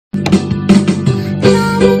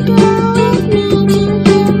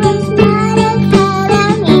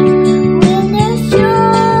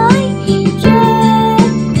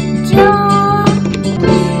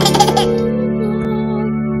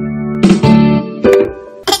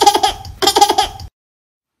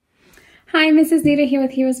this is Nita here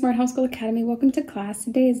with HeroesMart Homeschool Academy. Welcome to class.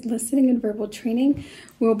 Today is listening and verbal training.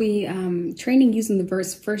 We'll be training using the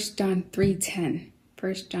verse 1 John 3:10.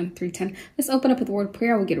 1 John 3:10. Let's open up with a word of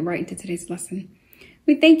prayer. We'll get right into today's lesson.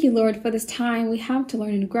 We thank you, Lord, for this time we have to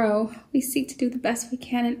learn and grow. We seek to do the best we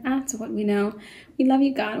can and add to what we know. We love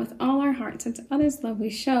you, God, with all our hearts, and to others love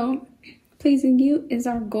we show. Pleasing you is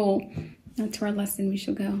our goal. Now to our lesson we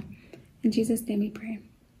shall go. In Jesus' name we pray.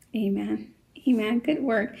 Amen. Amen. Good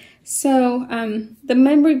work. So the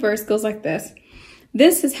memory verse goes like this.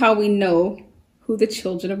 This is how we know who the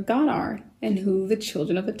children of God are and who the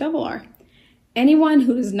children of the devil are. Anyone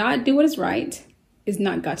who does not do what is right is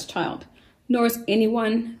not God's child, nor is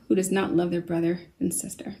anyone who does not love their brother and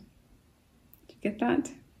sister. Did you get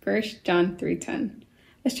that? 1 John 3:10.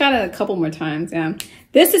 Let's try that a couple more times.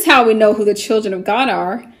 This is how we know who the children of God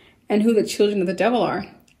are and who the children of the devil are.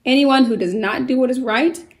 Anyone who does not do what is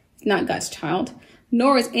right is not God's child,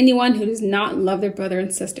 nor is anyone who does not love their brother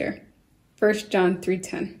and sister. 1 John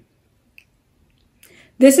 3:10.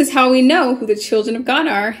 This is how we know who the children of God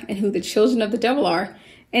are and who the children of the devil are.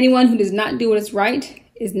 Anyone who does not do what is right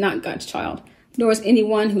is not God's child, nor is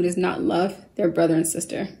anyone who does not love their brother and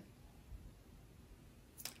sister.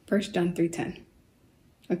 1 John 3:10.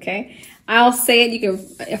 Okay, I'll say it. You can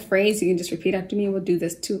a phrase. You can just repeat after me. We'll do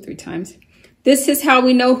this 2 or 3 times. This is how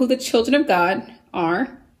we know who the children of God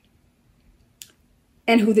are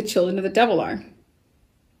and who the children of the devil are.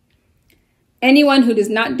 Anyone who does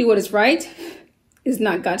not do what is right is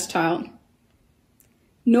not God's child,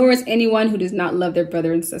 nor is anyone who does not love their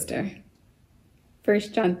brother and sister.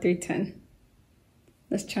 1 John 3:10.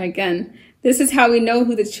 Let's try again. This is how we know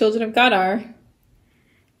who the children of God are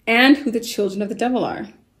and who the children of the devil are.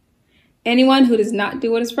 Anyone who does not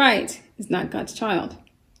do what is right is not God's child,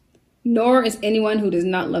 nor is anyone who does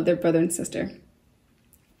not love their brother and sister.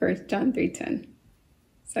 1 John 3:10.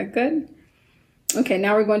 Is that good? Okay,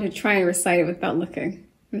 now we're going to try and recite it without looking.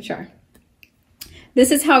 I'm sure. This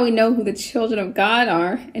is how we know who the children of God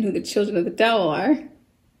are and who the children of the devil are.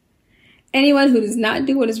 Anyone who does not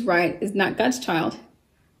do what is right is not God's child,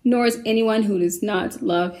 nor is anyone who does not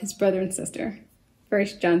love his brother and sister.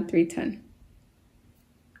 1 John 3:10.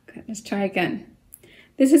 Okay, let's try again.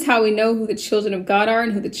 This is how we know who the children of God are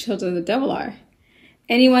and who the children of the devil are.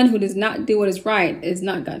 Anyone who does not do what is right is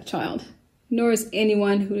not God's child, nor is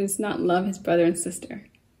anyone who does not love his brother and sister.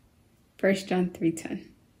 1 John 3:10.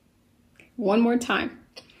 Okay, one more time.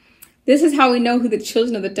 This is how we know who the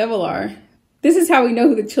children of the devil are. This is how we know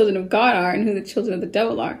who the children of God are and who the children of the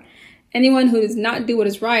devil are. Anyone who does not do what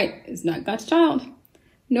is right is not God's child,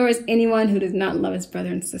 nor is anyone who does not love his brother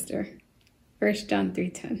and sister. 1 John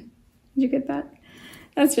 3:10. Did you get that?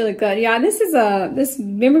 That's really good. Yeah, this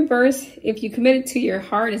memory verse, if you commit it to your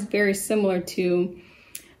heart, is very similar to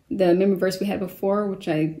the memory verse we had before, which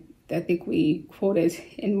I think we quoted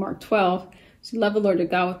in Mark 12. So love the Lord your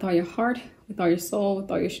God with all your heart, with all your soul,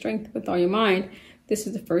 with all your strength, with all your mind. This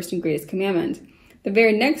is the first and greatest commandment. The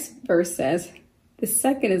very next verse says, the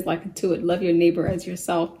second is like unto it, love your neighbor as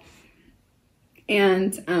yourself.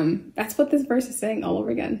 And that's what this verse is saying all over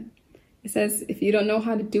again. It says, if you don't know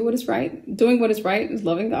how to do what is right, doing what is right is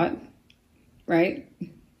loving God, right?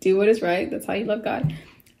 Do what is right. That's how you love God.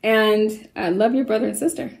 And love your brother and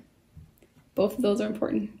sister. Both of those are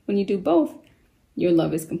important. When you do both, your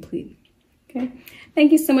love is complete. Okay.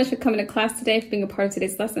 Thank you so much for coming to class today, for being a part of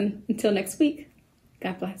today's lesson. Until next week,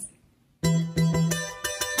 God bless.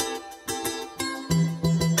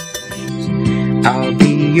 I'll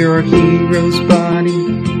be your hero's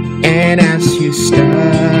buddy, and as you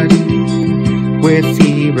study with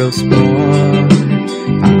HeroesMart.